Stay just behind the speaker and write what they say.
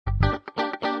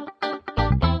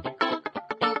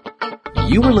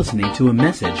You are listening to a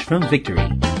message from Victory.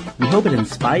 We hope it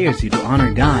inspires you to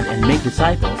honor God and make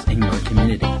disciples in your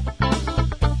community.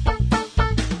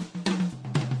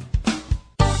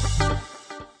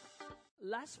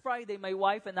 Last Friday, my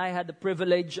wife and I had the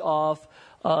privilege of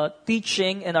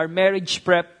teaching in our marriage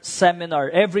prep seminar.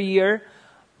 Every year,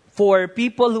 for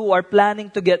people who are planning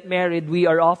to get married, we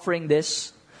are offering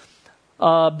this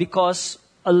because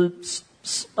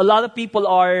a lot of people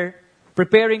are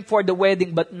preparing for the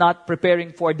wedding but not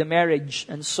preparing for the marriage.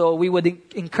 And so we would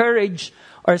encourage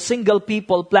our single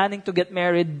people planning to get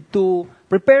married to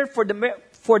prepare for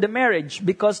the marriage,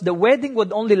 because the wedding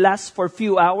would only last for a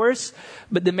few hours,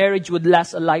 but the marriage would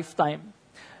last a lifetime.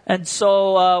 And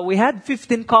so we had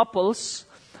 15 couples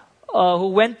who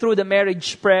went through the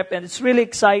marriage prep, and it's really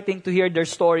exciting to hear their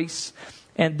stories,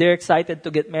 and they're excited to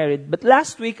get married. But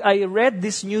last week, I read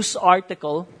this news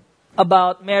article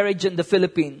about marriage in the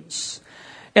Philippines.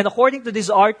 And according to this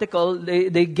article,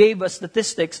 they gave us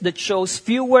statistics that shows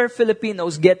fewer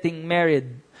Filipinos getting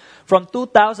married. From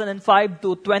 2005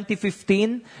 to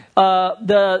 2015,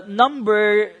 the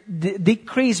number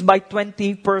decreased by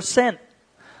 20%.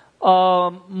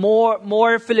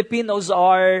 More Filipinos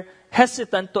are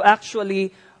hesitant to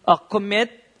actually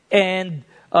commit and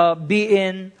be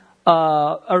in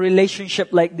a relationship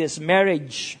like this,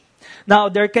 marriage. Now,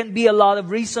 there can be a lot of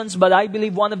reasons, but I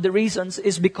believe one of the reasons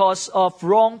is because of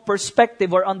wrong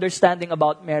perspective or understanding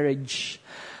about marriage.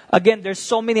 Again, there's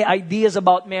so many ideas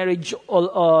about marriage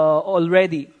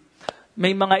already.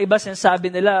 May mga iba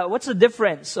sinasabi nila, what's the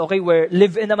difference? Okay, we're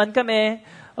live-in naman kami,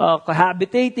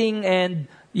 cohabitating, and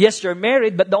yes, you're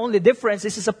married, but the only difference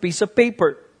is a piece of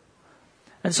paper.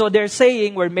 And so they're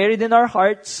saying, we're married in our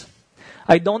hearts.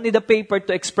 I don't need a paper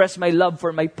to express my love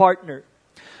for my partner.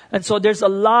 And so there's a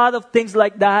lot of things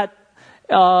like that.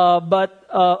 But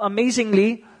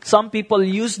amazingly, some people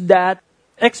use that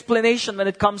explanation when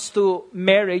it comes to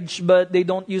marriage, but they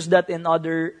don't use that in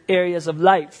other areas of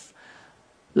life.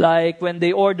 Like when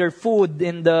they order food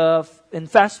in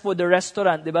fast food or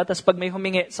restaurant, diba? Tas pag may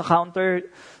humingi sa counter,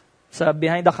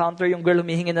 behind the counter, yung girl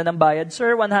humihingi na ng bayad,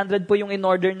 Sir, 100 po yung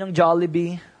in-order ng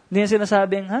Jollibee. Hindi niya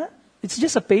sinasabing, it's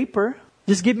just a paper.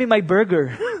 Just give me my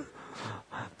burger.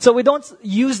 So we don't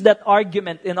use that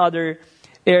argument in other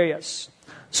areas.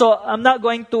 So I'm not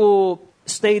going to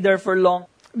stay there for long.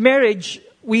 Marriage,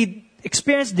 we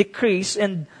experience decrease,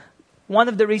 and one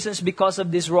of the reasons because of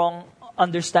this wrong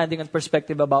understanding and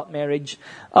perspective about marriage.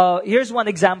 Here's one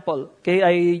example.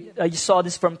 Okay, I saw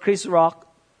this from Chris Rock,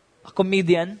 a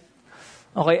comedian.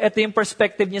 Okay, ito yung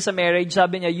perspective niya sa marriage.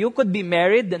 Sabi niya, you could be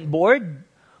married and bored,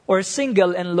 or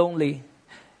single and lonely.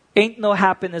 Ain't no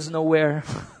happiness nowhere.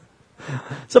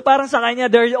 So parang sa kanya,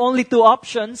 there are only two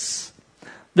options.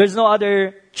 There's no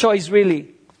other choice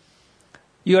really.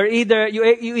 You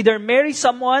either marry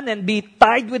someone and be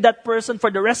tied with that person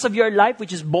for the rest of your life,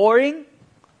 which is boring,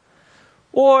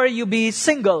 or you be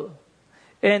single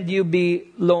and you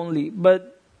be lonely.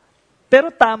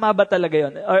 Pero tama ba talaga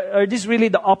yun? Are these really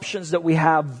the options that we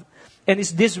have? And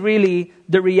is this really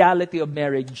the reality of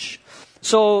marriage?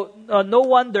 So no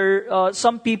wonder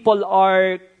some people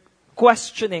are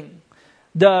questioning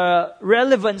the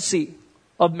relevancy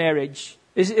of marriage.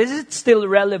 Is it still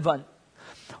relevant?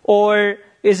 Or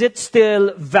is it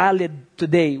still valid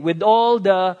today with all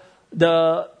the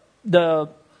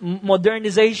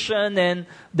modernization and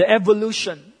the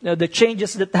evolution, the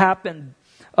changes that happened?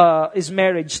 Is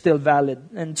marriage still valid?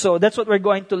 And so that's what we're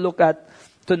going to look at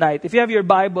tonight. If you have your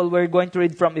Bible, we're going to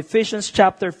read from Ephesians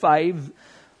chapter 5,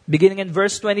 beginning in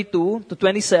verse 22 to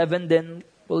 27, then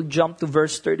we'll jump to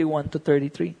verse 31 to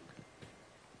 33.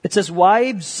 It says,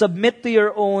 wives, submit to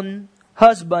your own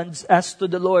husbands as to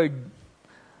the Lord.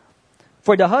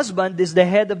 For the husband is the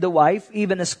head of the wife,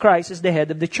 even as Christ is the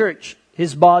head of the church,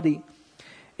 his body,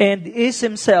 and is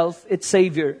himself its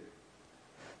Savior.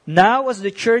 Now as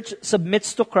the church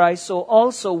submits to Christ, so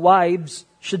also wives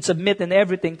should submit in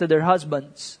everything to their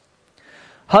husbands.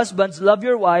 Husbands, love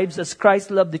your wives as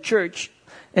Christ loved the church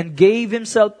and gave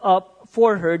himself up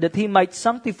for her, that he might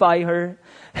sanctify her,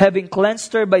 having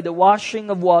cleansed her by the washing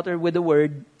of water with the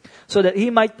word, so that he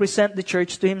might present the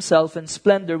church to himself in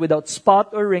splendor, without spot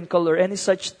or wrinkle or any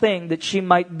such thing, that she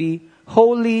might be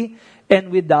holy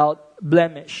and without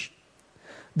blemish.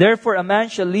 Therefore a man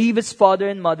shall leave his father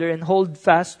and mother and hold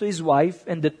fast to his wife,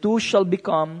 and the two shall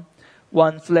become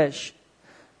one flesh.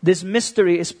 This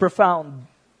mystery is profound,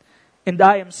 and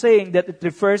I am saying that it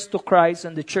refers to Christ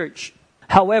and the church.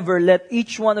 However, let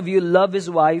each one of you love his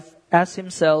wife as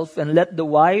himself, and let the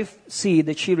wife see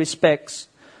that she respects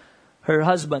her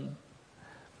husband.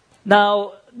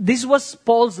 Now, this was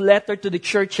Paul's letter to the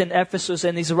church in Ephesus,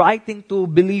 and he's writing to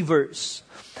believers.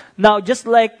 Now, just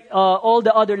like all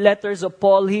the other letters of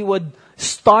Paul, he would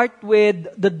start with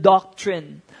the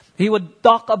doctrine. He would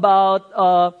talk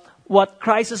about what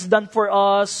Christ has done for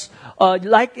us.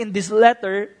 Like in this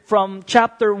letter, from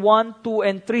chapter 1, 2,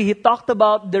 and 3, he talked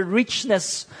about the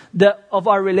richness of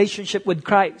our relationship with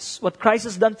Christ. What Christ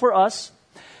has done for us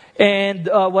and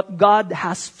what God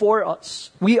has for us.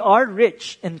 We are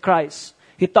rich in Christ.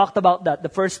 He talked about that, the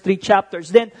first 3 chapters.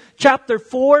 Then, chapter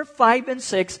 4, 5, and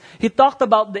 6, he talked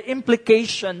about the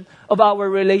implication of our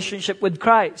relationship with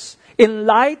Christ. In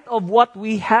light of what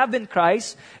we have in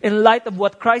Christ, in light of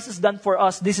what Christ has done for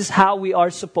us, this is how we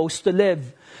are supposed to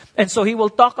live. And so he will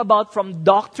talk about from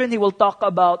doctrine, he will talk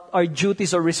about our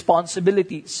duties or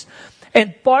responsibilities.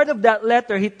 And part of that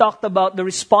letter, he talked about the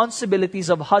responsibilities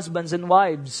of husbands and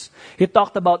wives. He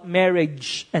talked about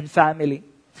marriage and family.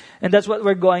 And that's what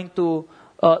we're going to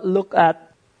look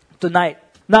at tonight.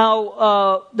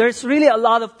 Now, there's really a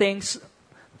lot of things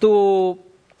to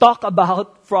talk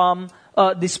about from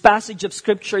this passage of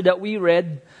Scripture that we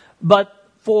read. But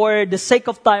for the sake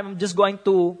of time, I'm just going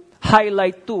to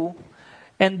highlight 2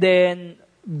 and then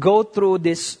go through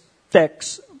this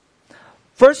text.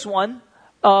 First one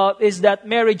is that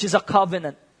marriage is a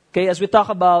covenant. Okay, as we talk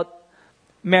about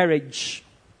marriage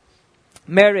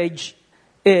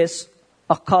is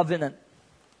a covenant.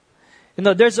 You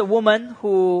know, there's a woman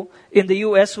who, in the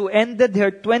U.S., who ended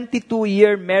her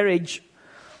 22-year marriage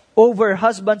over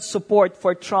husband's support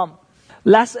for Trump.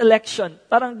 Last election,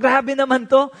 parang grabe naman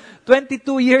to,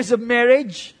 22 years of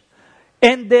marriage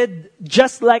ended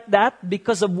just like that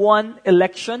because of one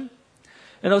election.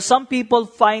 You know, some people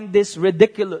find this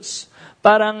ridiculous.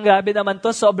 Parang grabe naman to,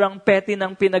 sobrang petty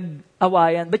ng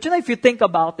pinag-awayan. But you know, if you think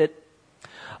about it,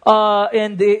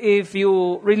 and if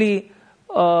you really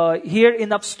hear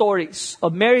enough stories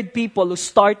of married people who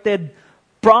started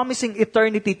promising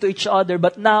eternity to each other,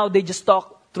 but now they just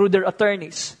talk through their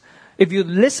attorneys. If you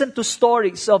listen to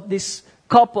stories of these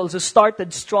couples who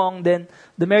started strong, then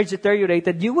the marriage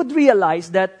deteriorated, you would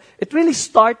realize that it really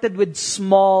started with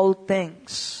small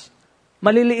things.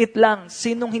 Maliliit lang.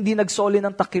 Sinong hindi nagsoli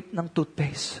ng takip ng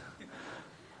toothpaste?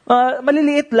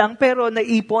 Maliliit lang, pero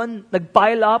naipon,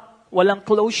 nagpile up, walang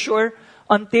closure,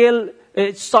 until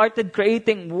it started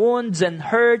creating wounds and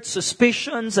hurts,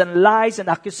 suspicions and lies and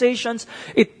accusations.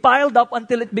 It piled up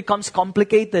until it becomes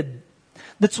complicated.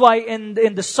 That's why in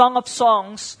the Song of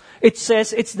Songs, it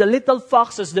says, it's the little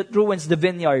foxes that ruins the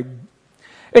vineyard.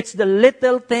 It's the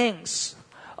little things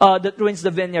that ruins the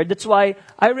vineyard. That's why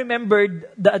I remembered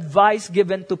the advice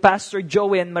given to Pastor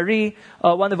Joey and Marie,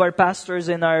 one of our pastors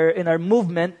in our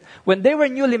movement. When they were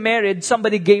newly married,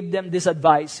 somebody gave them this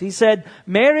advice. He said,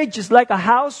 marriage is like a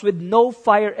house with no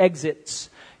fire exits.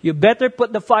 You better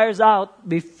put the fires out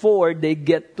before they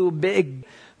get too big.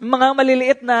 Mga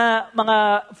maliliit na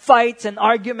mga fights and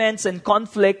arguments and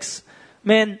conflicts,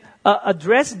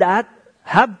 address that,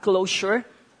 have closure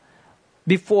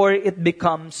before it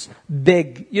becomes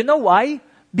big. You know why?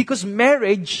 Because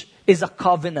marriage is a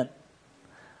covenant.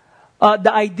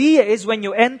 The idea is when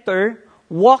you enter,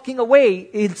 walking away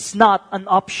is not an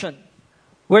option.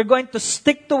 We're going to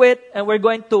stick to it and we're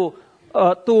going to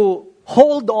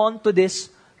hold on to this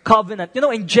covenant. You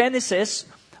know, in Genesis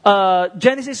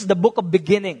is the book of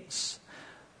beginnings.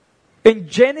 In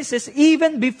Genesis,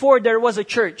 even before there was a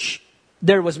church,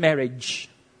 there was marriage.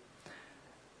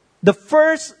 The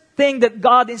first thing that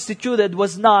God instituted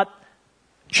was not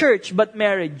church, but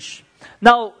marriage.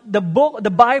 Now, the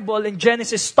Bible in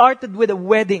Genesis started with a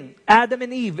wedding, Adam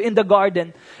and Eve in the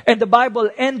garden, and the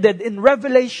Bible ended in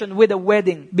Revelation with a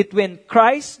wedding between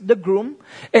Christ, the groom,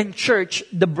 and church,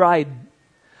 the bride.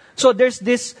 So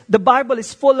the Bible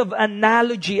is full of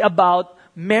analogy about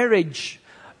marriage.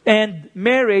 And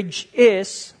marriage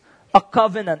is a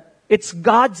covenant. It's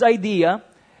God's idea.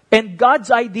 And God's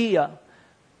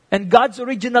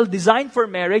original design for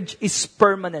marriage is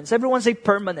permanence. Everyone say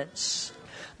permanence.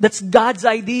 That's God's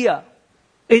idea.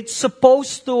 It's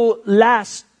supposed to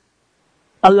last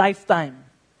a lifetime.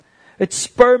 It's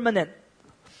permanent.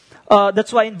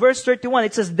 That's why in verse 31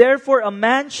 it says, therefore a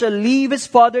man shall leave his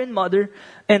father and mother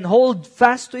and hold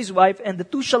fast to his wife, and the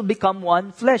two shall become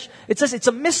one flesh. It says it's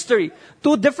a mystery.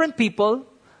 2 different people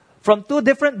from 2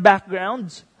 different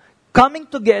backgrounds coming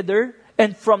together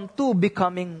and from 2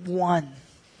 becoming one.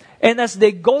 And as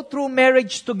they go through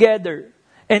marriage together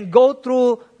and go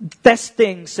through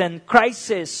testings and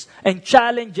crises and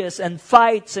challenges and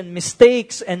fights and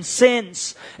mistakes and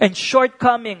sins and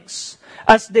shortcomings,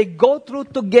 as they go through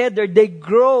together, they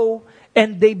grow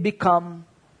and they become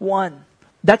one.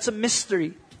 That's a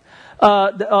mystery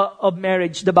of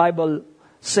marriage, the Bible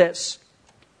says.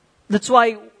 That's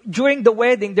why during the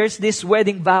wedding, there's this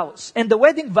wedding vows. And the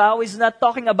wedding vow is not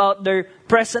talking about their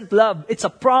present love. It's a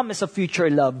promise of future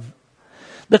love.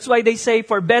 That's why they say,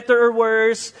 for better or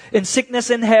worse, in sickness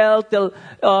and health, till,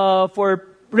 for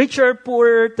richer or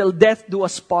poorer, till death do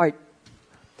us part.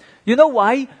 You know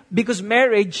why? Because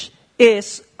marriage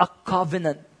is a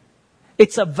covenant.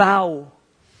 It's a vow.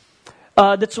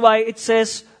 That's why it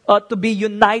says to be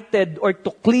united or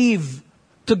to cleave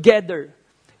together.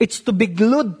 It's to be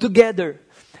glued together.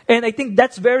 And I think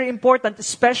that's very important,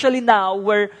 especially now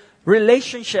where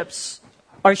relationships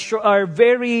are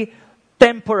very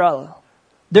temporal.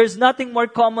 There's nothing more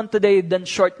common today than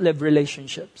short-lived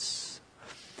relationships.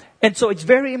 And so it's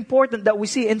very important that we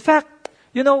see. In fact,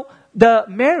 the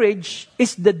marriage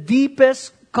is the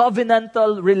deepest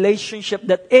covenantal relationship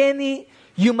that any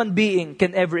human being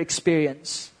can ever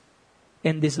experience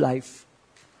in this life.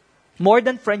 More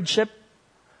than friendship,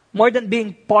 more than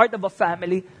being part of a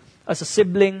family, as a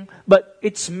sibling, but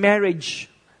it's marriage.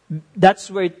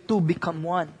 That's where two become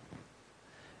one.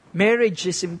 Marriage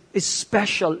is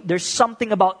special. There's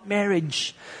something about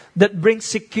marriage that brings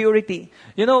security.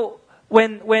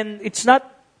 When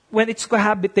it's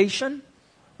cohabitation,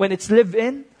 when it's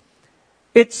live-in,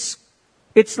 it's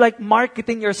like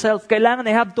marketing yourself. Kailangan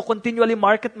I have to continually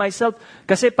market myself.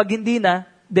 Kasi pag hindi na,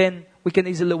 then we can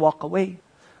easily walk away.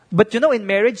 But in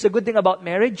marriage, the good thing about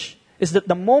marriage is that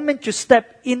the moment you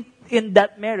step in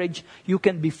that marriage, you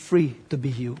can be free to be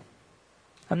you.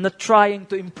 I'm not trying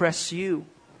to impress you.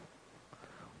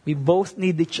 We both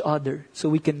need each other so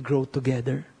we can grow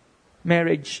together.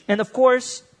 Marriage. And of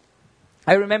course,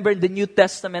 I remember in the New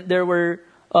Testament, there were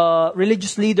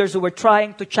religious leaders who were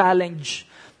trying to challenge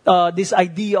this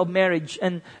idea of marriage.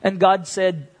 And God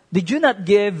said, did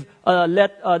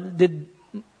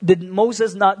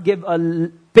Moses not give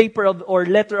a paper or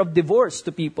letter of divorce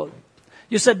to people?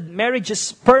 You said marriage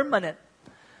is permanent.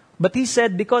 But he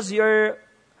said, because your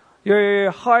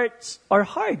hearts are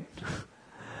hard.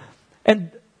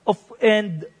 And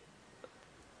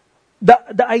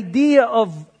the idea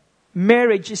of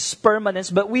marriage is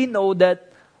permanence, but we know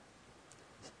that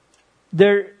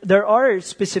there are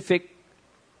specific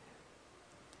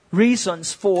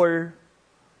reasons for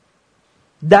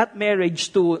that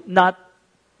marriage to not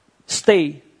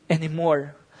stay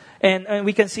anymore. And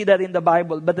we can see that in the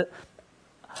Bible. But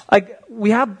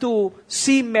we have to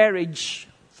see marriage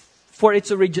for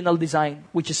its original design,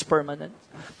 which is permanent.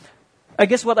 I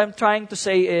guess what I'm trying to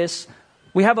say is,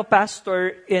 we have a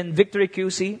pastor in Victory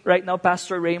QC, right now,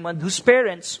 Pastor Raymond, whose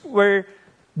parents were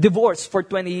divorced for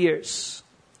 20 years.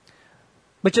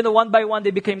 But one by one,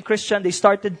 they became Christian, they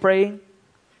started praying.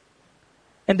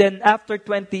 And then after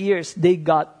 20 years, they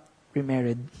got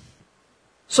remarried.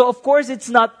 So of course, it's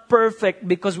not perfect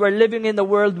because we're living in a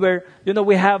world where,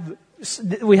 we have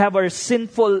our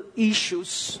sinful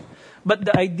issues. But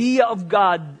the idea of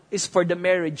God is for the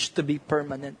marriage to be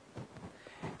permanent.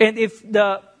 And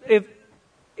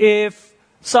if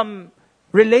some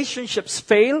relationships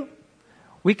fail,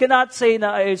 we cannot say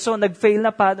na so nag-fail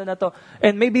na paano na to.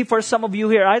 And maybe for some of you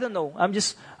here, I don't know. I'm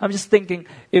just thinking,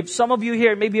 if some of you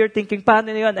here, maybe you're thinking, paano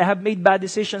na yun? I have made bad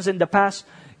decisions in the past.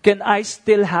 Can I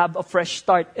still have a fresh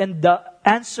start? And the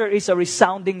answer is a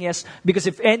resounding yes. Because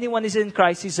if anyone is in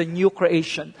Christ, he's a new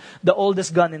creation. The old is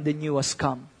gone and the new has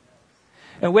come.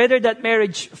 And whether that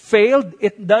marriage failed,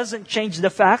 it doesn't change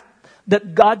the fact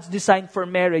that God's design for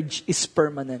marriage is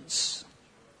permanence.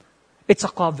 It's a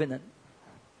covenant.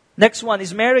 Next one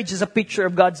is marriage is a picture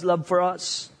of God's love for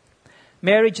us.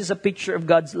 Marriage is a picture of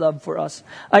God's love for us.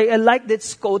 I like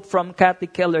this quote from Kathy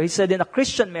Keller. He said, in a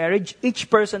Christian marriage, each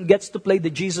person gets to play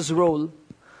the Jesus role.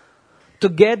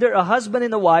 Together, a husband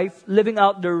and a wife, living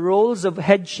out their roles of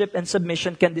headship and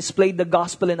submission, can display the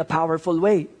gospel in a powerful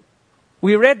way.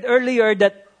 We read earlier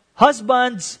that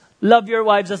husbands, love your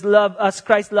wives as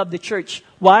Christ loved the church.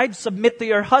 Wives, submit to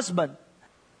your husband.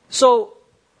 So,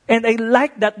 and I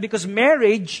like that because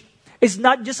marriage is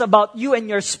not just about you and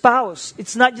your spouse.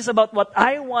 It's not just about what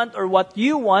I want or what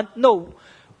you want. No,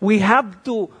 we have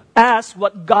to ask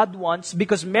what God wants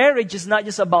because marriage is not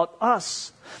just about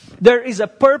us. There is a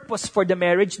purpose for the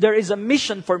marriage. There is a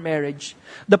mission for marriage.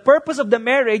 The purpose of the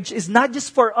marriage is not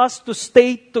just for us to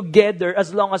stay together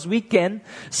as long as we can,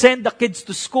 send the kids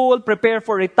to school, prepare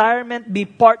for retirement, be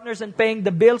partners in paying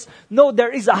the bills. No,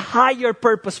 there is a higher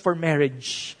purpose for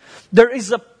marriage. There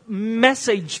is a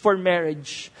message for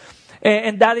marriage.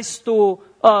 And that is to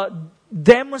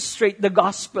demonstrate the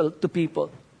gospel to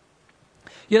people.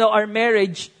 Our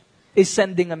marriage is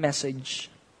sending a message.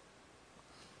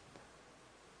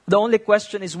 The only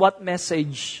question is, what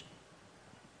message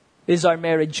is our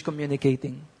marriage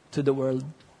communicating to the world?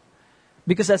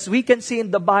 Because as we can see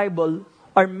in the Bible,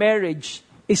 our marriage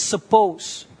is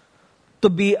supposed to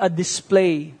be a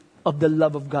display of the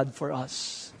love of God for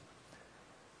us.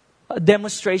 A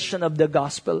demonstration of the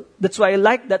gospel. That's why I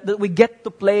like that we get to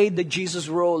play the Jesus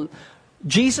role.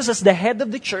 Jesus as the head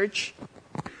of the church,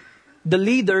 the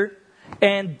leader,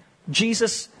 and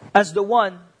Jesus as the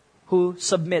one who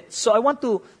submits. So I want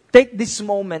to take this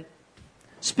moment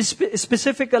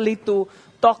specifically to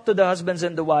talk to the husbands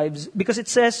and the wives, because it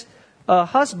says,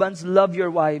 husbands, love your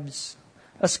wives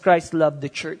as Christ loved the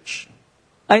church.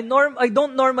 I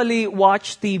don't normally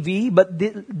watch TV, but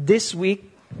this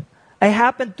week, I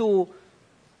happened to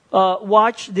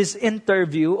watch this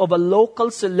interview of a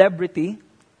local celebrity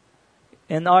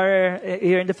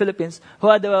here in the Philippines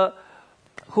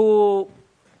who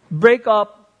break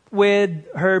up with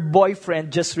her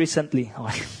boyfriend just recently.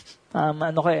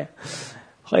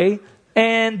 Okay?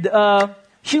 And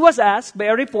she was asked by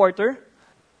a reporter,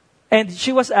 and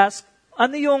she was asked,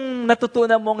 ano yung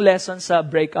natutunan mong lesson sa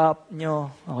breakup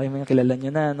nyo? Okay, may kilala nyo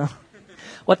na, no?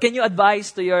 What can you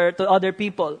advise to other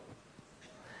people?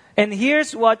 And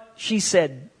here's what she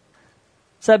said.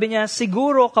 Sabi niya,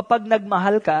 siguro kapag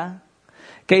nagmahal ka,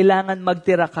 kailangan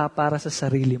magtira ka para sa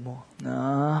sarili mo.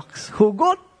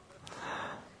 Hugot!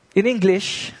 In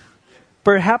English,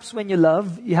 perhaps when you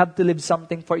love, you have to live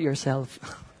something for yourself.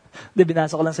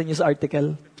 Binasa ko lang sa news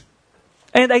article.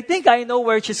 And I think I know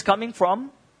where she's coming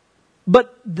from.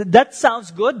 But that sounds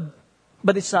good,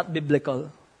 but it's not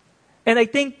biblical. And I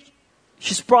think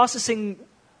she's processing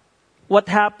what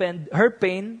happened, her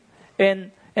pain,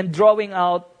 and drawing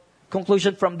out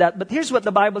conclusion from that. But here's what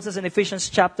the Bible says in Ephesians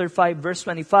chapter 5, verse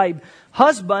 25.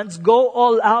 Husbands, go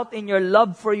all out in your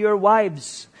love for your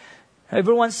wives.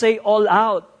 Everyone say all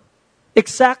out.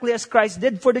 Exactly as Christ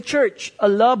did for the church. A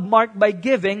love marked by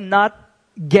giving, not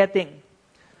getting.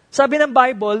 Sabi ng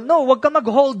Bible, no, wag ka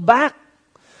mag-hold back.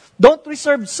 Don't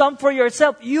reserve some for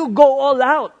yourself. You go all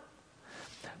out.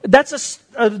 That's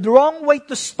a wrong way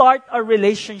to start a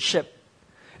relationship.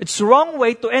 It's a wrong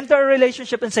way to enter a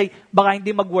relationship and say, baka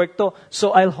hindi mag-work to,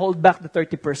 so I'll hold back the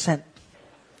 30%.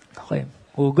 Okay,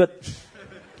 hugot.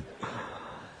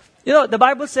 You know, the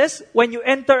Bible says, when you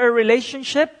enter a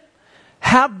relationship,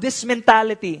 have this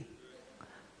mentality.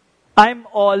 I'm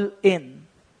all in.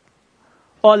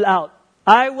 All out.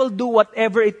 I will do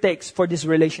whatever it takes for this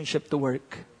relationship to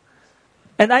work.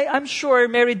 And I'm sure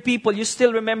married people, you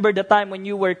still remember the time when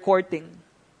you were courting.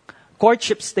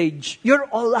 Courtship stage. You're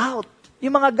all out.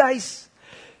 Yung mga guys,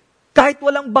 kahit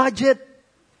walang budget,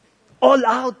 all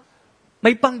out.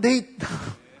 May pang-date.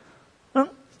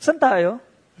 Saan tayo?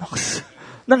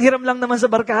 Nanghiram lang naman sa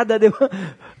barkada, di ba?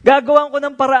 Gagawan ko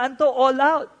ng paraan to, all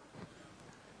out.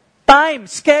 Time,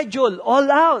 schedule, all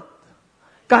out.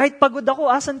 Kahit pagod ako,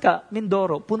 asan ka?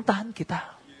 Mindoro, puntahan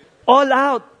kita. All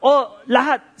out.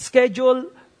 Lahat.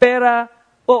 Schedule, pera.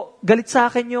 Galit sa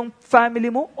akin yung family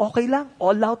mo? Okay lang.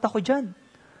 All out ako dyan.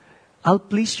 I'll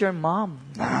please your mom.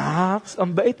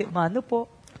 Ang bait eh. Mano po?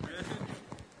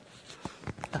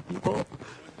 Tapi po.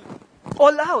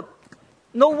 All out.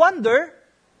 No wonder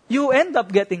you end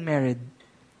up getting married.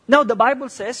 Now, the Bible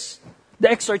says, the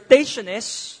exhortation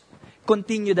is,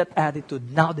 continue that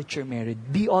attitude now that you're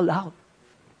married. Be all out.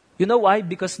 You know why?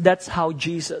 Because that's how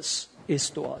Jesus is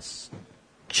to us.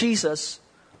 Jesus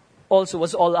also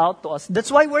was all out to us. That's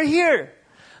why we're here.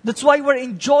 That's why we're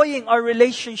enjoying our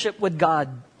relationship with God.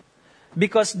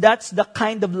 Because that's the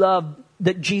kind of love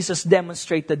that Jesus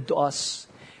demonstrated to us.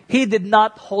 He did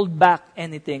not hold back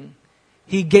anything.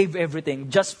 He gave everything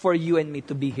just for you and me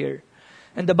to be here.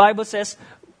 And the Bible says,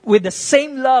 with the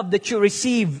same love that you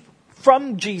receive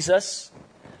from Jesus,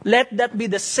 let that be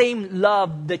the same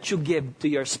love that you give to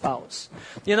your spouse.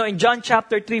 You know, in John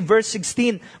chapter 3, verse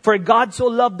 16, for God so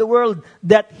loved the world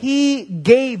that He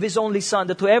gave His only Son,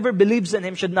 that whoever believes in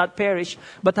Him should not perish,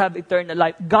 but have eternal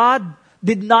life. God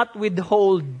did not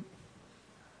withhold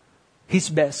His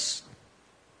best.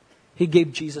 He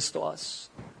gave Jesus to us.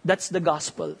 That's the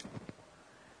gospel.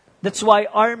 That's why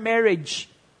our marriage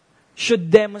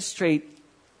should demonstrate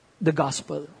the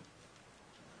gospel.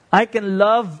 I can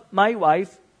love my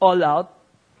wife all out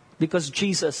because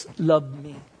Jesus loved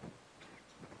me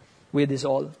with His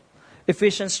all.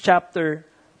 Ephesians chapter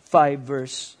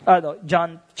 5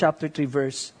 John chapter 3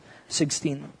 verse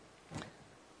 16.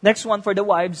 Next one for the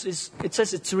wives is, it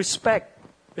says it's respect.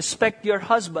 Respect your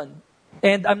husband.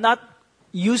 And I'm not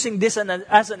using this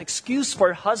as an excuse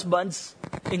for husbands,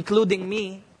 including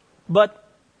me, but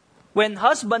when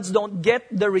husbands don't get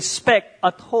the respect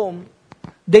at home,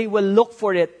 they will look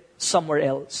for it somewhere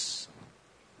else.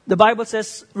 The Bible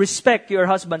says, respect your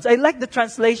husbands. I like the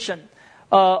translation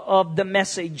of the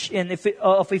message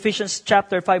of Ephesians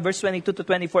chapter 5, verse 22 to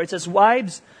 24. It says,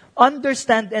 wives,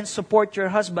 understand and support your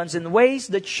husbands in ways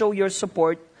that show your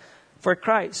support for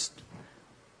Christ.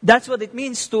 That's what it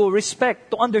means to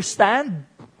respect, to understand,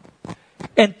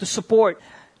 and to support.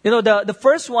 You know, the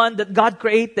first one that God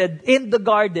created in the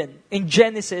garden, in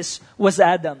Genesis, was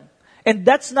Adam. And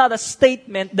that's not a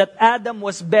statement that Adam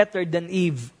was better than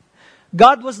Eve.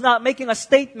 God was not making a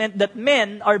statement that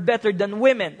men are better than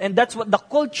women. And that's what the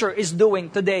culture is doing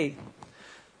today.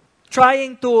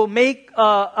 Trying to make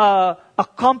a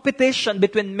competition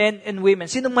between men and women.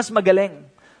 Sino mas magaling?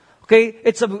 Okay?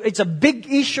 It's a big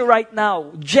issue right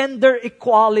now. Gender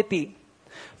equality.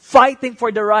 Fighting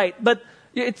for the right. But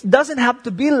it doesn't have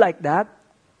to be like that.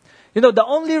 You know, the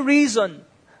only reason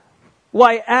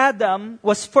why Adam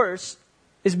was first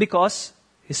is because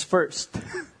he's first.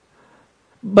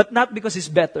 But not because he's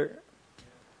better.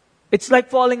 It's like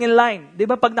falling in line. Di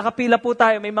ba pag nakapila po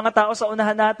tayo, may mga tao sa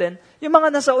unahan natin, yung mga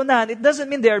nasa unahan, it doesn't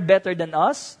mean they are better than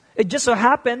us. It just so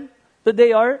happened that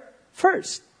they are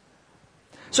first.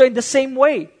 So in the same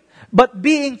way, but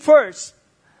being first,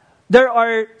 there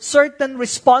are certain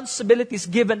responsibilities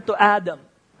given to Adam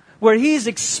where he is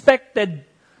expected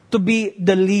to be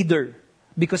the leader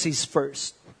because he's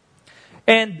first.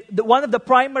 And one of the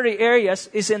primary areas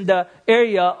is in the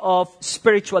area of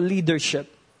spiritual leadership.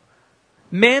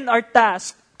 Men are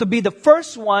tasked to be the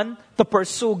first one to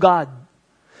pursue God.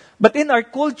 But in our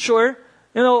culture,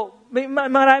 you know, may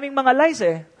maraming mga lies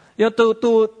eh. You know,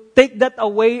 to take that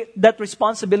away, that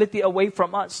responsibility away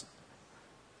from us.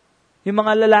 Yung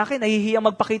mga lalaki, nahihiyang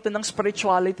magpakita ng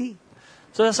spirituality.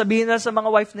 So sasabihin nila sa mga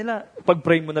wife nila,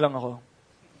 pag-pray mo na lang ako.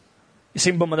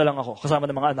 Isimba mo na lang ako, kasama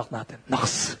ng mga anak natin.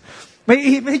 Naks.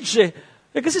 May image eh.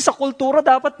 Kasi sa kultura,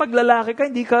 dapat pag lalaki ka,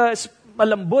 hindi ka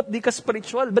malambot, hindi ka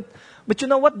spiritual. But you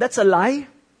know what? That's a lie.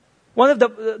 One of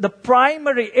the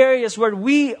primary areas where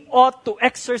we ought to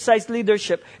exercise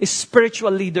leadership is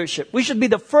spiritual leadership. We should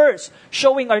be the first,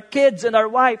 showing our kids and our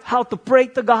wife how to pray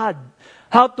to God,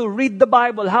 how to read the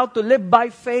Bible, how to live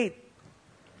by faith,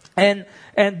 and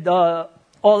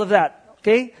all of that.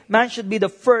 Okay? Man should be the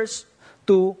first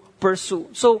to pursue.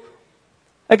 So,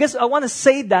 I guess I want to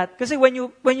say that kasi when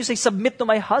you say submit to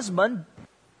my husband,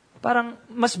 parang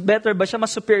mas better ba siya,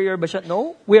 mas superior ba siya?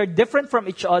 No, we are different from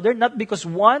each other, not because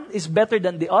one is better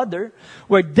than the other.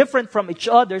 We're different from each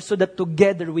other so that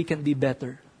together we can be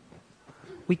better.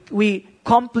 We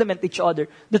complement each other.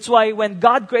 That's why when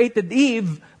God created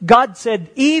Eve, God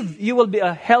said, Eve, you will be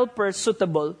a helper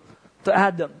suitable to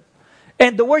Adam.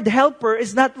 And the word helper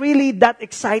is not really that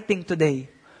exciting today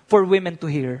for women to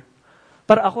hear.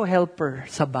 Para ako helper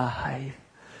sa bahay.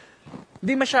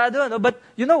 Hindi masyado, no? But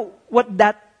you know what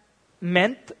that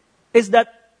meant is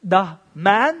that the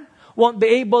man won't be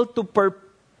able to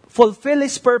fulfill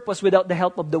his purpose without the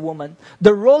help of the woman.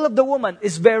 The role of the woman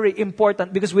is very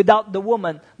important because without the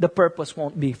woman, the purpose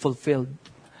won't be fulfilled.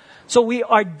 So we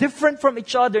are different from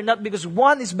each other, not because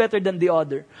one is better than the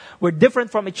other. We're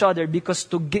different from each other because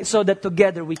so that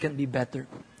together we can be better.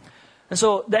 And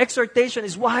so the exhortation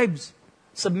is, wives,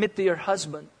 submit to your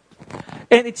husband.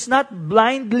 And it's not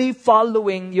blindly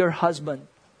following your husband.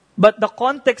 But the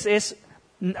context is,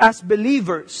 as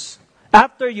believers,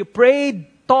 after you prayed,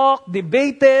 talked,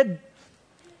 debated,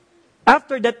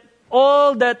 after that,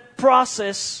 all that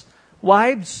process,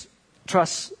 wives,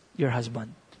 trust your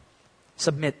husband.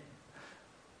 Submit.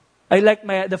 I like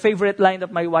the favorite line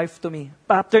of my wife to me.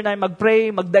 After na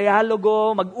mag-pray,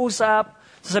 mag-dialogo, mag-usap,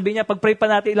 sasabihin niya, pag-pray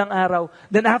pa natin ilang araw.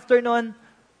 Then after nun,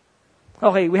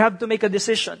 okay, we have to make a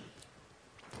decision.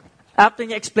 After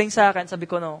niya explain sa akin, sabi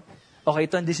ko, no,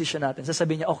 okay, ito ang decision natin.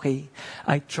 Sasabihin niya, okay,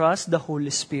 I trust the Holy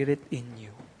Spirit in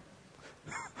you.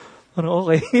 Ano,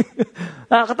 okay?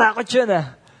 Nakakatakot yun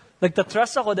ah.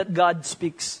 Nagtatrust ako that God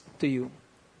speaks to you.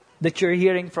 That you're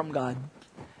hearing from God.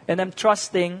 And I'm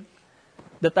trusting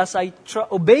that as I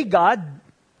obey God,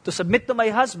 to submit to my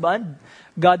husband,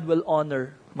 God will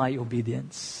honor my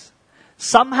obedience.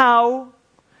 Somehow,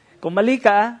 kung mali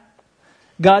ka,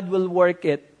 God will work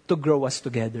it to grow us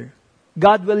together.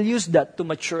 God will use that to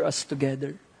mature us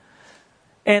together.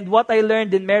 And what I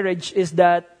learned in marriage is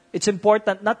that it's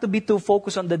important not to be too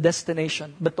focused on the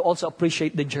destination, but to also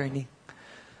appreciate the journey.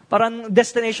 Parang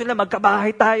destination lang,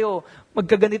 magkabahay tayo,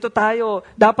 magkaganito tayo,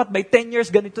 dapat by 10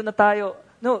 years, ganito na tayo.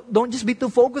 No, don't just be too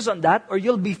focused on that or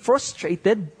you'll be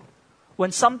frustrated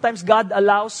when sometimes God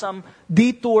allows some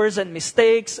detours and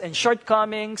mistakes and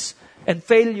shortcomings and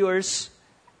failures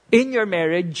in your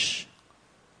marriage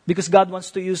because God wants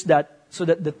to use that so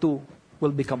that the two will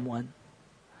become one.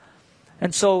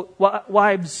 And so,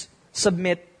 wives,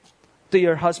 submit to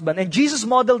your husband. And Jesus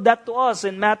modeled that to us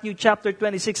in Matthew chapter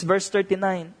 26, verse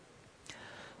 39.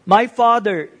 My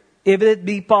Father, if it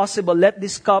be possible, let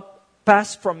this cup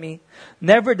pass from me.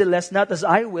 Nevertheless, not as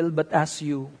I will, but as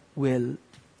you will.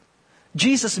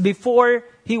 Jesus, before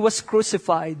He was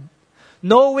crucified,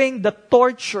 knowing the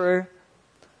torture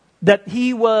that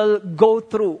He will go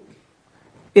through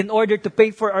in order to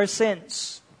pay for our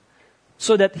sins,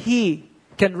 so that He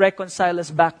can reconcile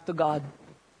us back to God.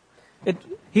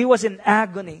 He was in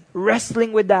agony,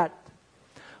 wrestling with that.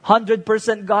 100%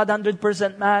 God,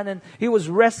 100% man, and He was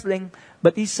wrestling,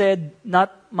 but He said,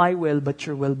 not my will, but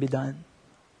your will be done.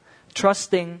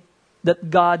 Trusting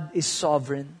that God is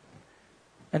sovereign,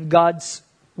 and God's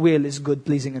will is good,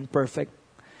 pleasing, and perfect.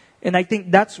 And I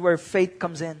think that's where faith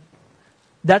comes in.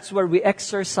 That's where we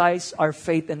exercise our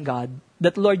faith in God.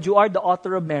 That, Lord, you are the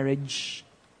author of marriage.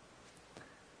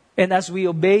 And as we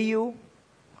obey you,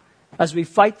 as we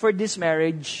fight for this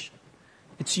marriage,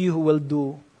 it's you who will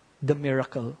do the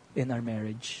miracle in our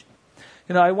marriage.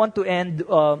 You know, I want to end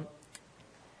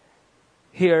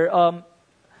here.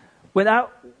 When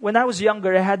I was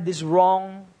younger, I had this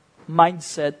wrong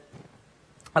mindset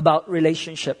about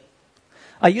relationship.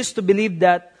 I used to believe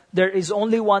that there is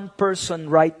only one person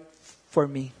right for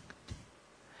me.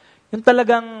 Yung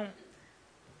talagang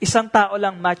isang tao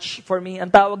lang match for me. Ang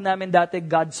tawag namin dati,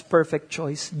 God's perfect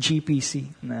choice, GPC.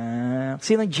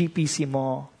 Sinong GPC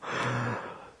mo?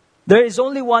 There is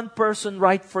only one person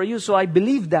right for you. So I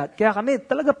believe that. Kaya kami,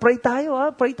 talaga pray tayo.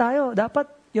 Pray tayo. Dapat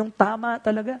yung tama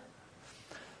talaga.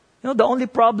 You know, the only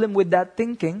problem with that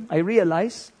thinking, I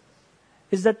realize,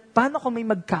 is that paano kung may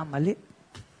magkamali?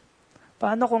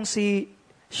 Paano kung si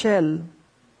Shell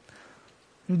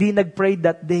hindi nag-pray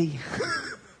that day?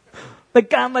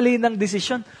 Nagkamali ng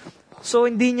desisyon. So,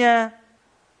 hindi niya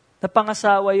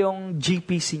napangasawa yung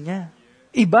GPC niya.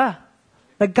 Iba.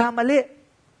 Nagkamali.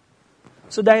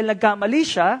 So, dahil nagkamali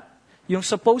siya, yung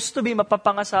supposed to be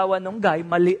mapapangasawa ng guy,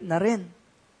 mali na rin.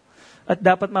 At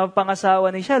dapat mapapangasawa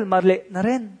ni Shell, mali na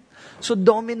rin. So,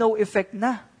 domino effect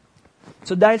na.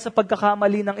 So, dahil sa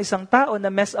pagkakamali ng isang tao,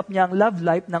 na-mess up niya ang love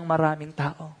life ng maraming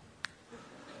tao.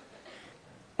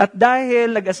 At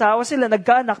dahil nag-asawa sila,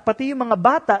 nagkaanak, pati yung mga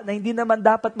bata na hindi naman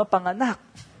dapat mapanganak.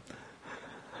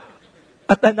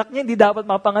 At anak niya hindi dapat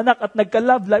mapanganak at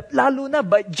nagka-love life, lalo na,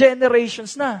 by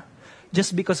generations na.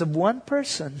 Just because of one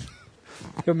person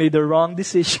who made the wrong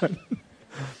decision.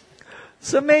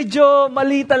 So medyo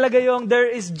mali talaga yung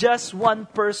there is just one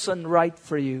person right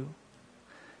for you.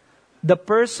 The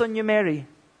person you marry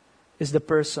is the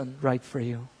person right for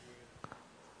you.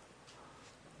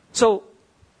 So,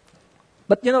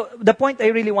 but you know, the point I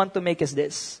really want to make is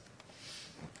this.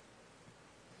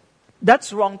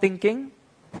 That's wrong thinking.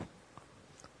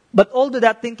 But although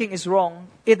that thinking is wrong,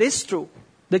 it is true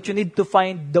that you need to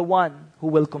find the one who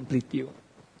will complete you.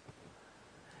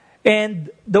 And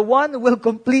the one who will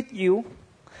complete you,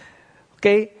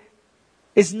 okay,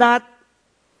 is not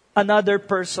another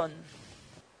person.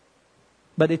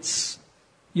 But it's,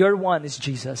 your one is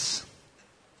Jesus.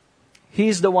 He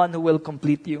is the one who will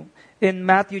complete you. In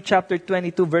Matthew chapter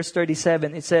 22, verse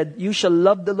 37, it said, you shall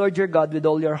love the Lord your God with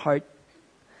all your heart,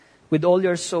 with all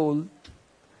your soul,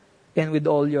 and with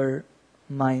all your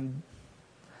mind.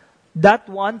 That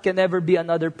one can never be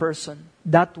another person.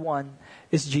 That one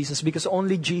is Jesus, because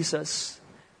only Jesus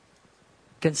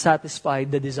can satisfy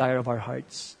the desire of our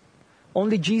hearts.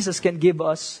 Only Jesus can give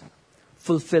us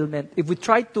fulfillment. If we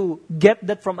try to get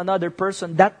that from another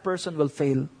person, that person will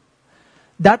fail.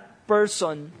 That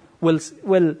person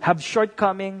will have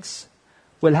shortcomings,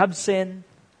 will have sin,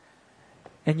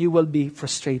 and you will be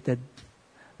frustrated.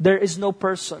 There is no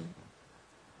person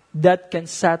that can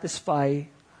satisfy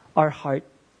our heart.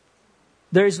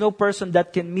 There is no person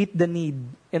that can meet the need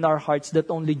in our hearts that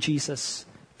only Jesus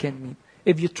can meet.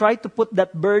 If you try to put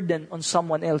that burden on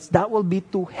someone else, that will be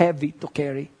too heavy to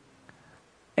carry.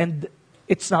 And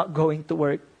it's not going to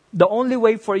work. The only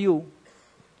way for you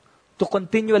to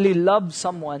continually love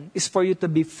someone is for you to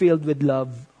be filled with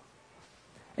love.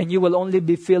 And you will only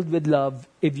be filled with love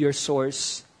if your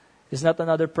source is not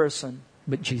another person,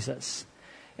 but Jesus.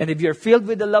 And if you're filled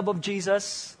with the love of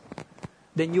Jesus,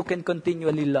 then you can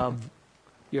continually love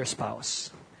your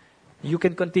spouse. You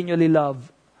can continually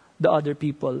love the other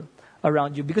people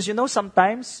around you. Because you know,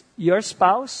 sometimes your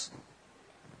spouse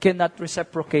cannot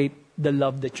reciprocate the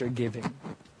love that you're giving.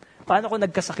 Paano kung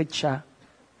nagkasakit siya?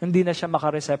 Hindi na siya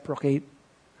makareciprocate.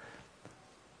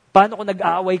 Paano kung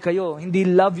nag-aaway kayo? Hindi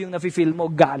love yung nafe-feel mo,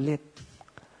 galit.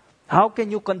 How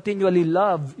can you continually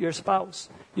love your spouse?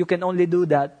 You can only do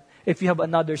that if you have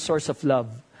another source of love.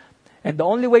 And the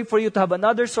only way for you to have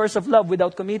another source of love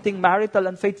without committing marital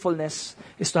unfaithfulness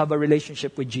is to have a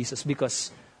relationship with Jesus,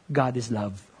 because God is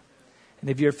love. And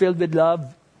if you're filled with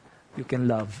love, you can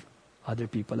love other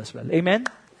people as well. Amen?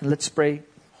 And let's pray.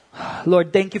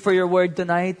 Lord, thank you for your word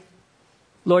tonight.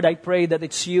 Lord, I pray that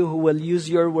it's you who will use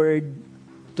your word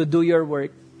to do your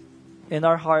work in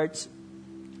our hearts,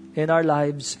 in our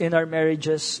lives, in our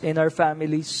marriages, in our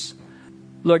families.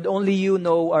 Lord, only you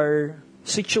know our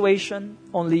situation.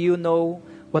 Only you know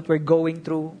what we're going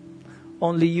through.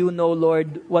 Only you know,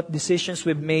 Lord, what decisions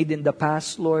we've made in the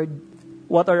past, Lord.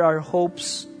 What are our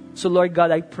hopes? So, Lord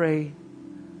God, I pray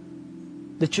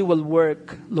that you will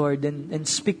work, Lord, and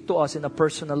speak to us in a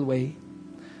personal way.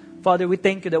 Father, we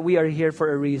thank you that we are here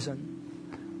for a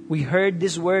reason. We heard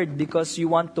this word because you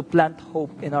want to plant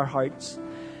hope in our hearts.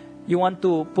 You want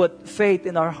to put faith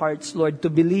in our hearts, Lord, to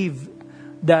believe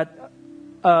that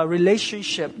a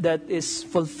relationship that is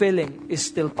fulfilling is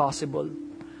still possible.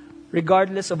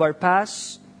 Regardless of our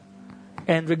past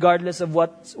and regardless of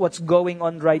what's going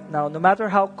on right now, no matter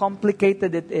how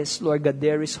complicated it is, Lord God,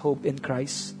 there is hope in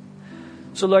Christ.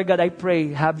 So, Lord God, I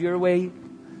pray, have your way.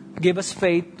 Give us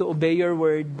faith to obey your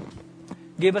word.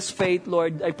 Give us faith,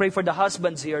 Lord. I pray for the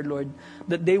husbands here, Lord,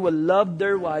 that they will love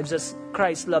their wives as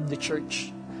Christ loved the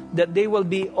church. That they will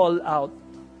be all out.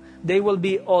 They will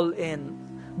be all in.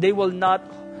 They will not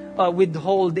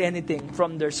withhold anything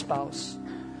from their spouse.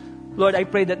 Lord, I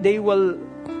pray that they will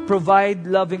provide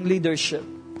loving leadership.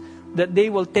 That they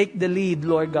will take the lead,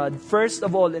 Lord God, first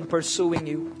of all in pursuing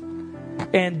you.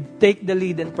 And take the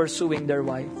lead in pursuing their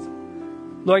wife.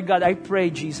 Lord God, I pray,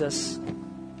 Jesus,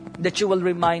 that you will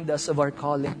remind us of our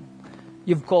calling.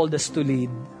 You've called us to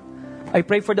lead. I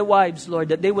pray for the wives, Lord,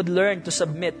 that they would learn to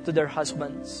submit to their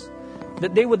husbands.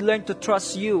 That they would learn to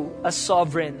trust you as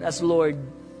sovereign, as Lord.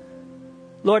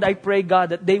 Lord, I pray, God,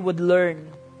 that they would learn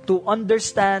to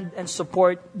understand and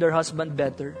support their husband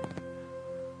better.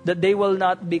 That they will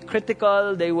not be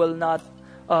critical. They will not,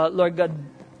 Lord God,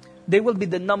 they will be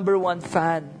the number one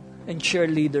fan and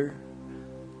cheerleader.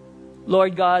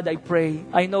 Lord God, I pray.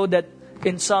 I know that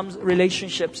in some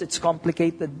relationships it's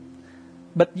complicated.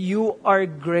 But you are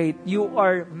great. You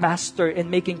are master in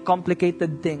making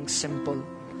complicated things simple.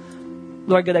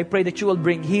 Lord God, I pray that you will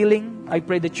bring healing. I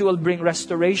pray that you will bring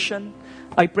restoration.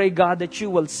 I pray, God, that you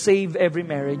will save every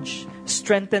marriage.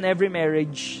 Strengthen every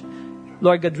marriage.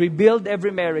 Lord God, rebuild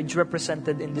every marriage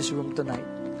represented in this room tonight.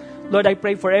 Lord, I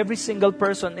pray for every single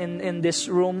person in this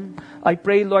room. I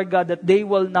pray, Lord God, that they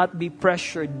will not be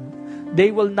pressured.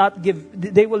 They will not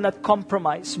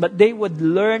compromise, but they would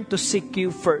learn to seek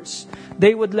you first.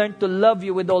 They would learn to love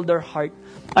you with all their heart.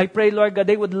 I pray, Lord God,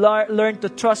 they would learn to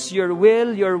trust your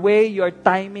will, your way, your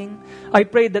timing. I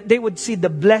pray that they would see the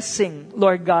blessing,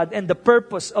 Lord God, and the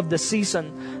purpose of the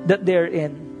season that they're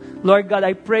in. Lord God,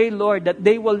 I pray, Lord, that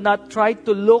they will not try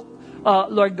to look,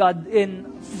 Lord God,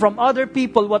 from other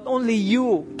people what only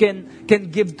you can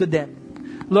give to them.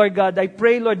 Lord God, I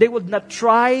pray, Lord, they would not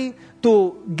try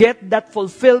to get that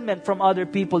fulfillment from other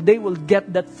people. They will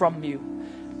get that from you.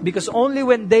 Because only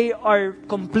when they are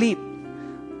complete,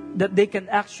 that they can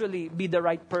actually be the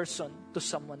right person to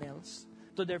someone else,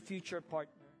 to their future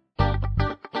partner.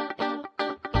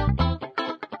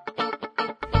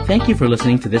 Thank you for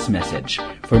listening to this message.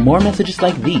 For more messages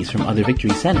like these from other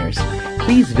Victory Centers,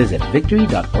 please visit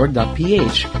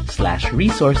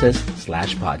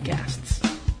victory.org.ph/resources/podcasts.